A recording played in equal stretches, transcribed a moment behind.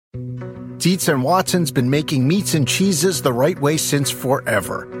Dietz and Watson's been making meats and cheeses the right way since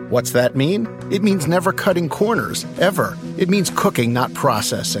forever. What's that mean? It means never cutting corners, ever. It means cooking, not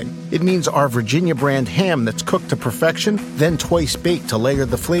processing. It means our Virginia brand ham that's cooked to perfection, then twice baked to layer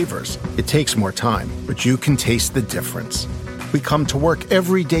the flavors. It takes more time, but you can taste the difference. We come to work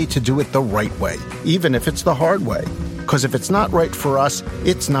every day to do it the right way, even if it's the hard way. Because if it's not right for us,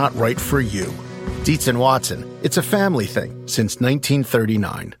 it's not right for you. Dietz and Watson, it's a family thing since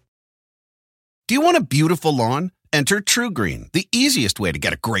 1939. Do you want a beautiful lawn? Enter TruGreen, the easiest way to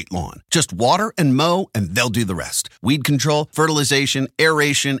get a great lawn. Just water and mow, and they'll do the rest. Weed control, fertilization,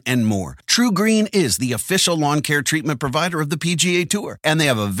 aeration, and more. TruGreen is the official lawn care treatment provider of the PGA Tour, and they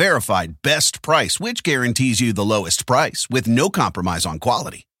have a verified best price, which guarantees you the lowest price with no compromise on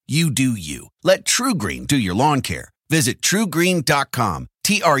quality. You do you. Let TruGreen do your lawn care. Visit TruGreen.com,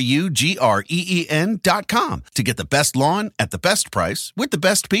 TruGreen.com, to get the best lawn at the best price with the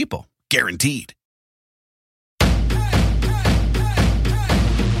best people. Guaranteed.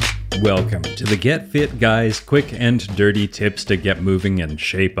 Welcome to the Get Fit Guys quick and dirty tips to get moving and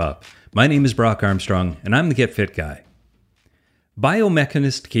shape up. My name is Brock Armstrong, and I'm the Get Fit Guy.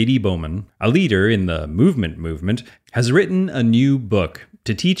 Biomechanist Katy Bowman, a leader in the movement, has written a new book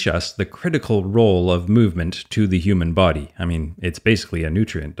to teach us the critical role of movement to the human body. I mean, it's basically a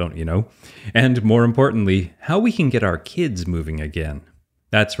nutrient, don't you know? And more importantly, how we can get our kids moving again.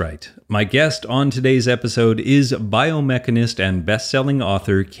 That's right. My guest on today's episode is biomechanist and best-selling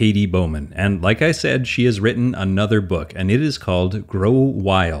author Katy Bowman. And like I said, she has written another book, and it is called Grow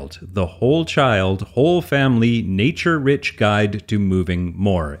Wild, the Whole Child, Whole Family, Nature-Rich Guide to Moving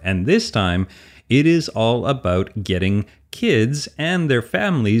More. And this time, it is all about getting kids and their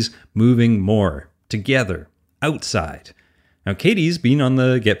families moving more, together, outside. Now, Katy's been on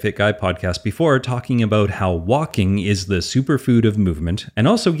the Get Fit Guy podcast before talking about how walking is the superfood of movement and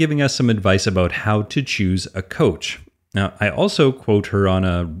also giving us some advice about how to choose a coach. Now, I also quote her on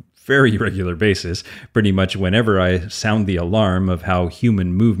a very regular basis, pretty much whenever I sound the alarm of how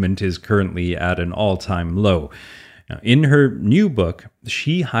human movement is currently at an all-time low. Now, in her new book,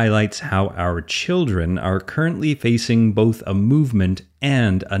 she highlights how our children are currently facing both a movement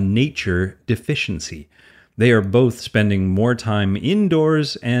and a nature deficiency. They are both spending more time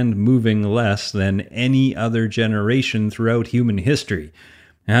indoors and moving less than any other generation throughout human history.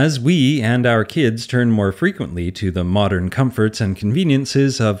 As we and our kids turn more frequently to the modern comforts and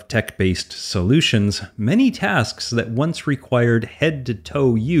conveniences of tech-based solutions, many tasks that once required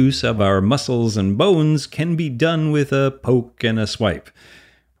head-to-toe use of our muscles and bones can be done with a poke and a swipe.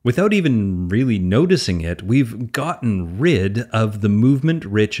 Without even really noticing it, we've gotten rid of the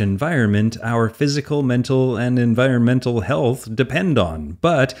movement-rich environment our physical, mental, and environmental health depend on,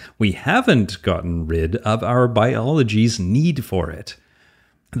 but we haven't gotten rid of our biology's need for it.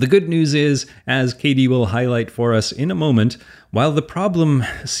 The good news is, as Katy will highlight for us in a moment, while the problem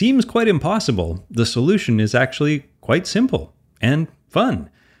seems quite impossible, the solution is actually quite simple and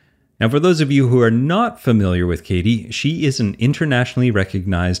fun. Now, for those of you who are not familiar with Katy, she is an internationally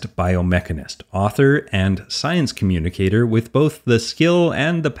recognized biomechanist, author, and science communicator with both the skill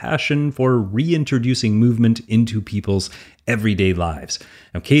and the passion for reintroducing movement into people's everyday lives.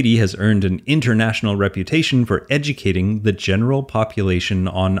 Now, Katy has earned an international reputation for educating the general population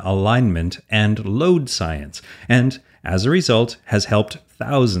on alignment and load science, and as a result, has helped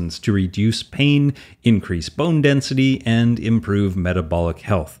thousands to reduce pain, increase bone density, and improve metabolic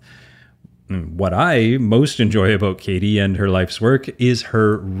health. What I most enjoy about Katy and her life's work is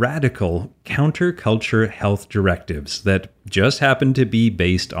her radical counterculture health directives that just happen to be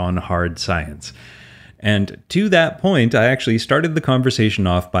based on hard science. And to that point, I actually started the conversation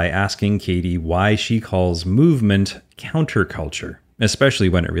off by asking Katy why she calls movement counterculture, especially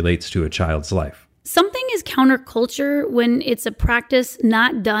when it relates to a child's life. Something is counterculture when it's a practice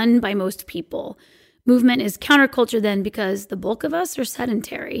not done by most people. Movement is counterculture then because the bulk of us are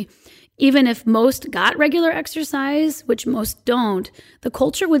sedentary. Even if most got regular exercise, which most don't, the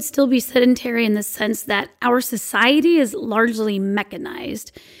culture would still be sedentary in the sense that our society is largely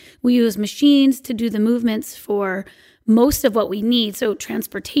mechanized. We use machines to do the movements for most of what we need, so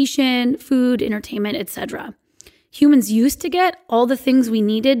transportation, food, entertainment, etc. Humans used to get all the things we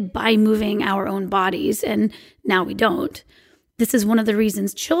needed by moving our own bodies, and now we don't. This is one of the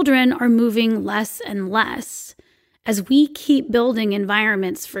reasons children are moving less and less. As we keep building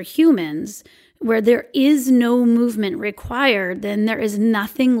environments for humans where there is no movement required, then there is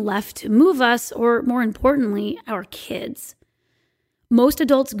nothing left to move us, or more importantly, our kids. Most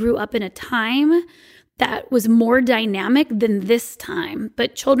adults grew up in a time that was more dynamic than this time.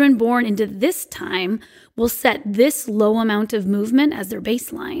 But children born into this time will set this low amount of movement as their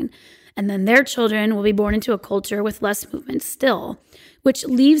baseline. And then their children will be born into a culture with less movement still, which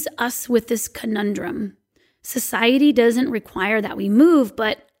leaves us with this conundrum. Society doesn't require that we move,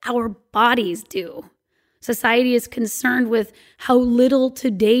 but our bodies do. Society is concerned with how little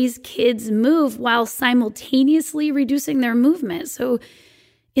today's kids move while simultaneously reducing their movement. So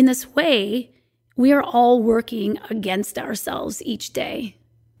in this way, we are all working against ourselves each day.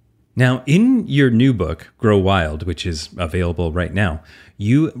 Now, in your new book, Grow Wild, which is available right now,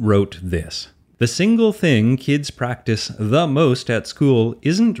 you wrote this. The single thing kids practice the most at school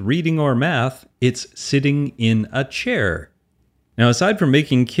isn't reading or math, it's sitting in a chair. Now, aside from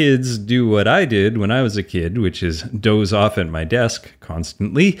making kids do what I did when I was a kid, which is doze off at my desk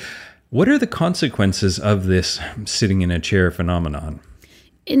constantly, what are the consequences of this sitting in a chair phenomenon?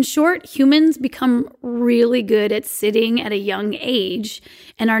 In short, humans become really good at sitting at a young age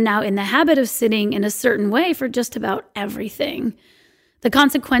and are now in the habit of sitting in a certain way for just about everything. The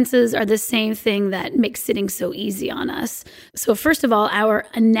consequences are the same thing that makes sitting so easy on us. So first of all, our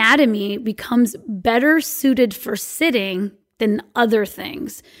anatomy becomes better suited for sitting than other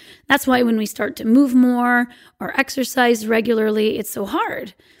things. That's why when we start to move more or exercise regularly, it's so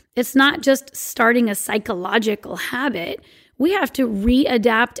hard. It's not just starting a psychological habit. We have to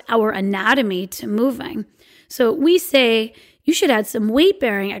readapt our anatomy to moving. So we say you should add some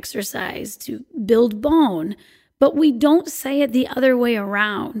weight-bearing exercise to build bone, but we don't say it the other way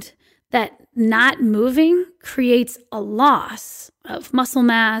around, that not moving creates a loss of muscle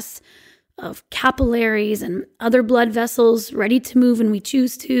mass, of capillaries and other blood vessels ready to move when we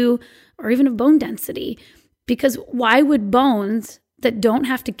choose to, or even of bone density. Because why would bones that don't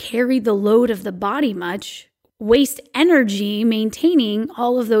have to carry the load of the body much waste energy maintaining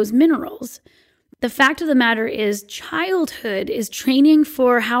all of those minerals? The fact of the matter is childhood is training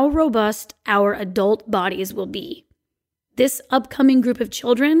for how robust our adult bodies will be. This upcoming group of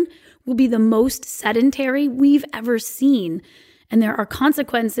children will be the most sedentary we've ever seen, and there are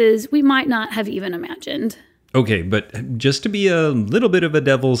consequences we might not have even imagined. Okay, but just to be a little bit of a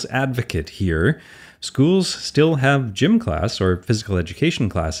devil's advocate here, schools still have gym class or physical education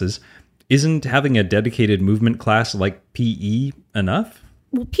classes. Isn't having a dedicated movement class like PE enough?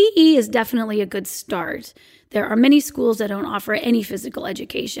 Well, PE is definitely a good start. There are many schools that don't offer any physical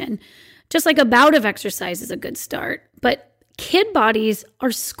education. Just like a bout of exercise is a good start. But kid bodies are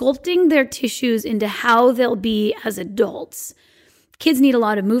sculpting their tissues into how they'll be as adults. Kids need a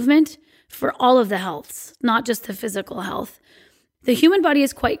lot of movement for all of the healths, not just the physical health. The human body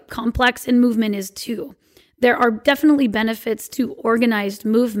is quite complex, and movement is too. There are definitely benefits to organized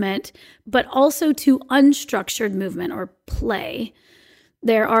movement, but also to unstructured movement or play.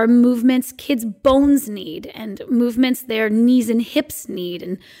 There are movements kids' bones need, and movements their knees and hips need,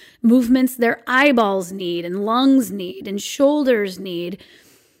 and movements their eyeballs need, and lungs need, and shoulders need.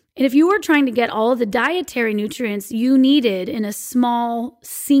 And if you were trying to get all of the dietary nutrients you needed in a small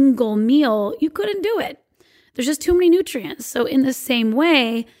single meal, you couldn't do it. There's just too many nutrients. So in the same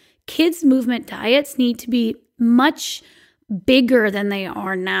way, kids' movement diets need to be much bigger than they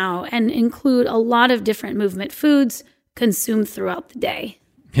are now and include a lot of different movement foods consumed throughout the day.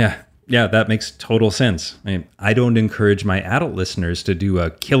 Yeah, that makes total sense. I don't encourage my adult listeners to do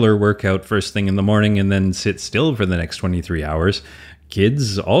a killer workout first thing in the morning and then sit still for the next 23 hours.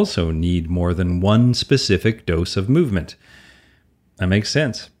 Kids also need more than one specific dose of movement. That makes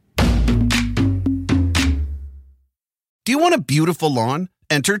sense. Do you want a beautiful lawn?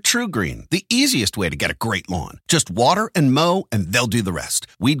 Enter TruGreen, the easiest way to get a great lawn. Just water and mow, and they'll do the rest.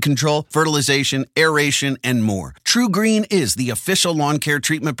 Weed control, fertilization, aeration, and more. TruGreen is the official lawn care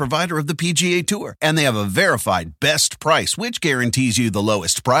treatment provider of the PGA Tour, and they have a verified best price, which guarantees you the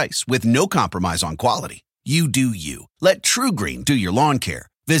lowest price with no compromise on quality. You do you. Let TruGreen do your lawn care.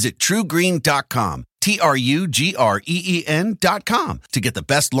 Visit TruGreen.com, TruGreen.com, to get the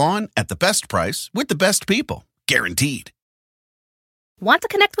best lawn at the best price with the best people. Guaranteed. Want to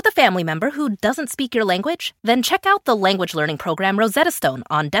connect with a family member who doesn't speak your language? Then check out the language learning program Rosetta Stone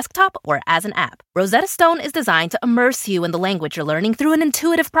on desktop or as an app. Rosetta Stone is designed to immerse you in the language you're learning through an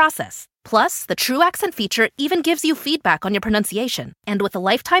intuitive process. Plus, the True Accent feature even gives you feedback on your pronunciation. And with a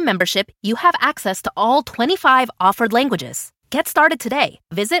lifetime membership, you have access to all 25 offered languages. Get started today.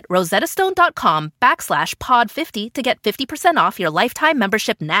 Visit rosettastone.com/pod50 to get 50% off your lifetime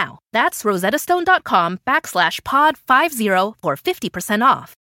membership now. That's rosettastone.com/pod50 for 50%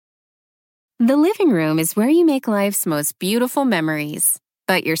 off. The living room is where you make life's most beautiful memories.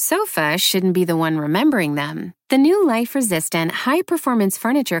 But your sofa shouldn't be the one remembering them. The new life-resistant, high-performance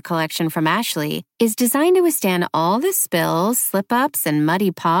furniture collection from Ashley is designed to withstand all the spills, slip-ups, and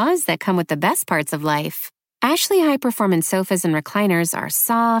muddy paws that come with the best parts of life. Ashley high-performance sofas and recliners are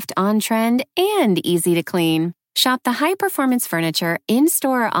soft, on-trend, and easy to clean. Shop the high-performance furniture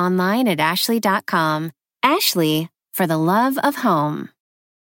in-store or online at ashley.com. Ashley, for the love of home.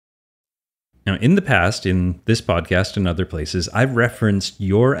 Now, in the past, in this podcast and other places, I've referenced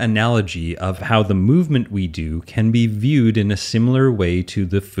your analogy of how the movement we do can be viewed in a similar way to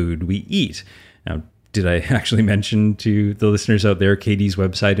the food we eat. Now, did I actually mention to the listeners out there, Katie's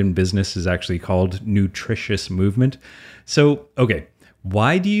website and business is actually called Nutritious Movement? So, okay,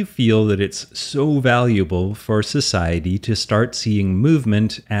 why do you feel that it's so valuable for society to start seeing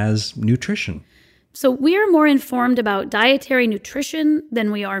movement as nutrition? So we are more informed about dietary nutrition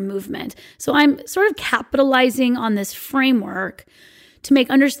than we are movement. So I'm sort of capitalizing on this framework to make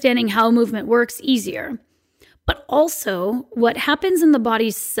understanding how movement works easier. But also, what happens in the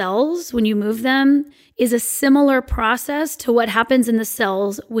body's cells when you move them is a similar process to what happens in the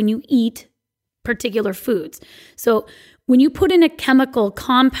cells when you eat particular foods. So when you put in a chemical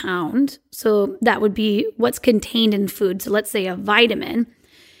compound, so that would be what's contained in food, so let's say a vitamin,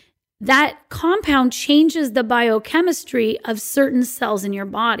 that compound changes the biochemistry of certain cells in your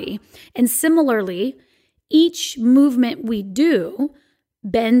body. And similarly, each movement we do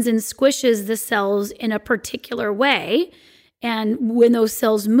bends and squishes the cells in a particular way. And when those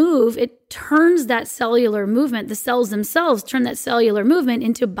cells move, it turns that cellular movement, the cells themselves turn that cellular movement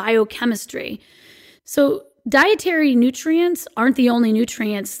into biochemistry. So dietary nutrients aren't the only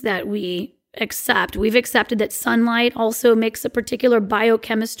nutrients that we accept. We've accepted that sunlight also makes a particular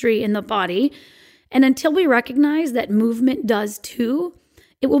biochemistry in the body. And until we recognize that movement does too,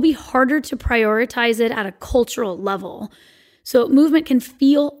 it will be harder to prioritize it at a cultural level. So movement can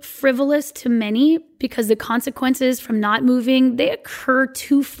feel frivolous to many because the consequences from not moving, they occur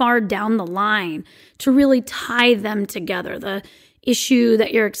too far down the line to really tie them together, the issue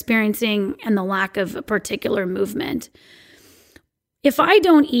that you're experiencing and the lack of a particular movement. If I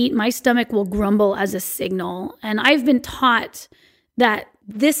don't eat, my stomach will grumble as a signal. And I've been taught that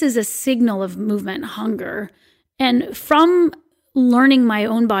this is a signal of movement hunger. And from learning my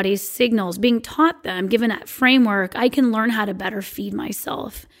own body's signals, being taught them, given that framework, I can learn how to better feed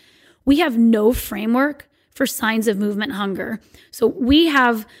myself. We have no framework for signs of movement hunger. So we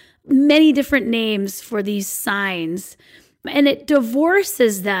have many different names for these signs, and it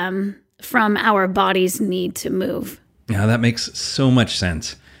divorces them from our body's need to move. Yeah, that makes so much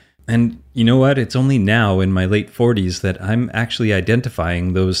sense. And you know what? It's only now in my late 40s that I'm actually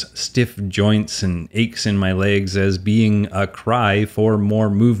identifying those stiff joints and aches in my legs as being a cry for more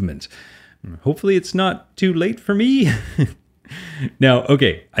movement. Hopefully it's not too late for me. Now,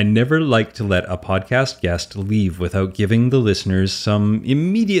 okay, I never like to let a podcast guest leave without giving the listeners some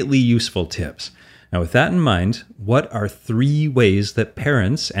immediately useful tips. Now, with that in mind, what are 3 ways that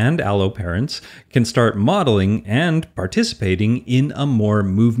parents and alloparents can start modeling and participating in a more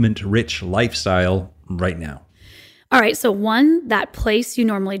movement-rich lifestyle right now? All right, so 1, that place you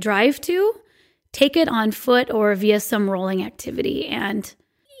normally drive to, take it on foot or via some rolling activity. And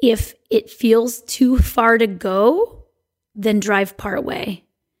if it feels too far to go, then drive part way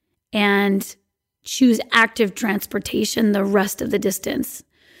and choose active transportation the rest of the distance.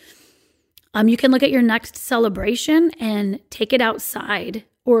 You can look at your next celebration and take it outside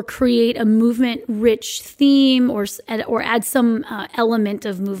or create a movement-rich theme or add some element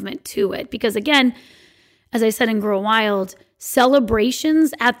of movement to it. Because again, as I said in Grow Wild,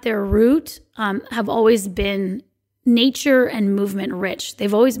 celebrations at their root have always been nature and movement-rich.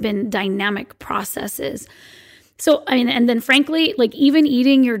 They've always been dynamic processes. So, I mean, and then frankly, like even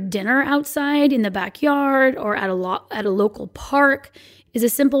eating your dinner outside in the backyard or at a local park is a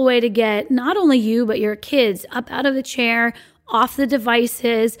simple way to get not only you, but your kids up out of the chair, off the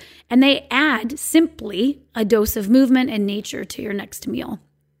devices, and they add simply a dose of movement and nature to your next meal.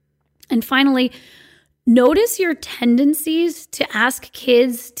 And finally, notice your tendencies to ask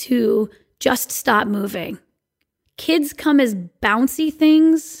kids to just stop moving. Kids come as bouncy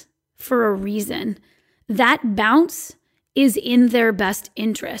things for a reason. That bounce is in their best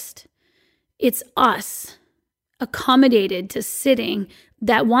interest. It's us, accommodated to sitting,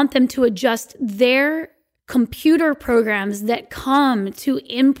 that want them to adjust their computer programs that come to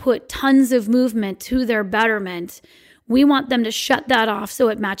input tons of movement to their betterment. We want them to shut that off so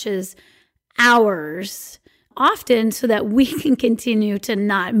it matches ours, often so that we can continue to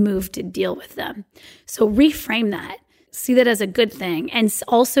not move to deal with them. So reframe that. See that as a good thing, and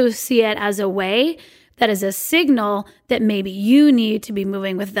also see it as a way that is a signal that maybe you need to be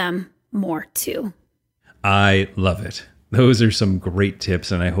moving with them more too. I love it. Those are some great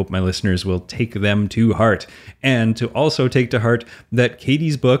tips, and I hope my listeners will take them to heart. And to also take to heart that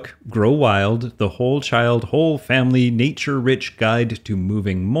Katie's book, Grow Wild, The Whole Child, Whole Family, Nature-Rich Guide to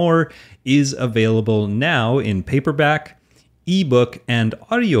Moving More, is available now in paperback, ebook, and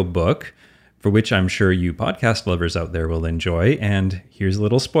audiobook, for which I'm sure you podcast lovers out there will enjoy. And here's a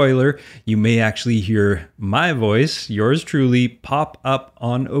little spoiler. You may actually hear my voice, yours truly, pop up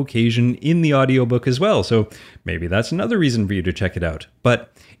on occasion in the audiobook as well. So maybe that's another reason for you to check it out.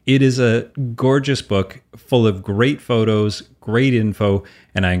 But it is a gorgeous book full of great photos, great info,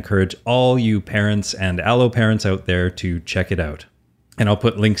 and I encourage all you parents and allo parents out there to check it out. And I'll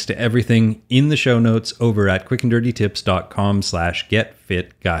put links to everything in the show notes over at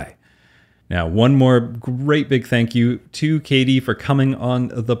quickanddirtytips.com/getfitguy. Now, one more great big thank you to Katie for coming on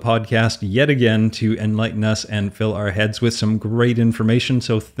the podcast yet again to enlighten us and fill our heads with some great information.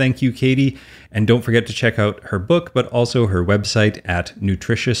 So thank you, Katie. And don't forget to check out her book, but also her website at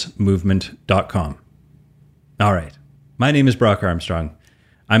nutritiousmovement.com. All right. My name is Brock Armstrong.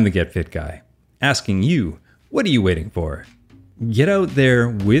 I'm the Get Fit Guy. Asking you, what are you waiting for? Get out there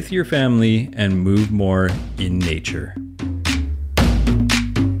with your family and move more in nature.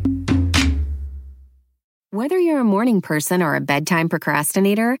 Whether you're a morning person or a bedtime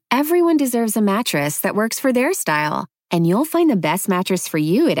procrastinator, everyone deserves a mattress that works for their style. And you'll find the best mattress for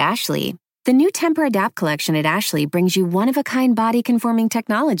you at Ashley. The new Tempur-Adapt collection at Ashley brings you one-of-a-kind body-conforming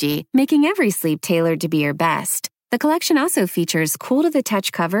technology, making every sleep tailored to be your best. The collection also features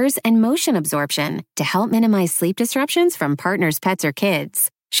cool-to-the-touch covers and motion absorption to help minimize sleep disruptions from partners, pets, or kids.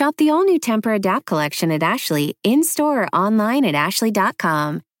 Shop the all-new Tempur-Adapt collection at Ashley, in-store or online at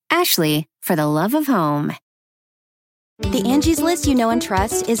ashley.com. Ashley, for the love of home. The Angie's List you know and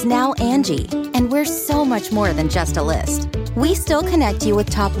trust is now Angie, and we're so much more than just a list. We still connect you with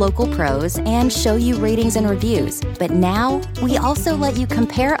top local pros and show you ratings and reviews, but now we also let you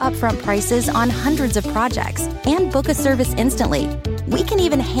compare upfront prices on hundreds of projects and book a service instantly. We can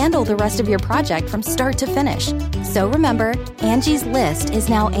even handle the rest of your project from start to finish. So remember, Angie's List is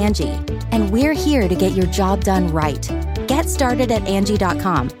now Angie, and we're here to get your job done right. Get started at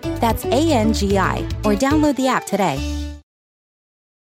Angie.com. That's ANGI, or download the app today.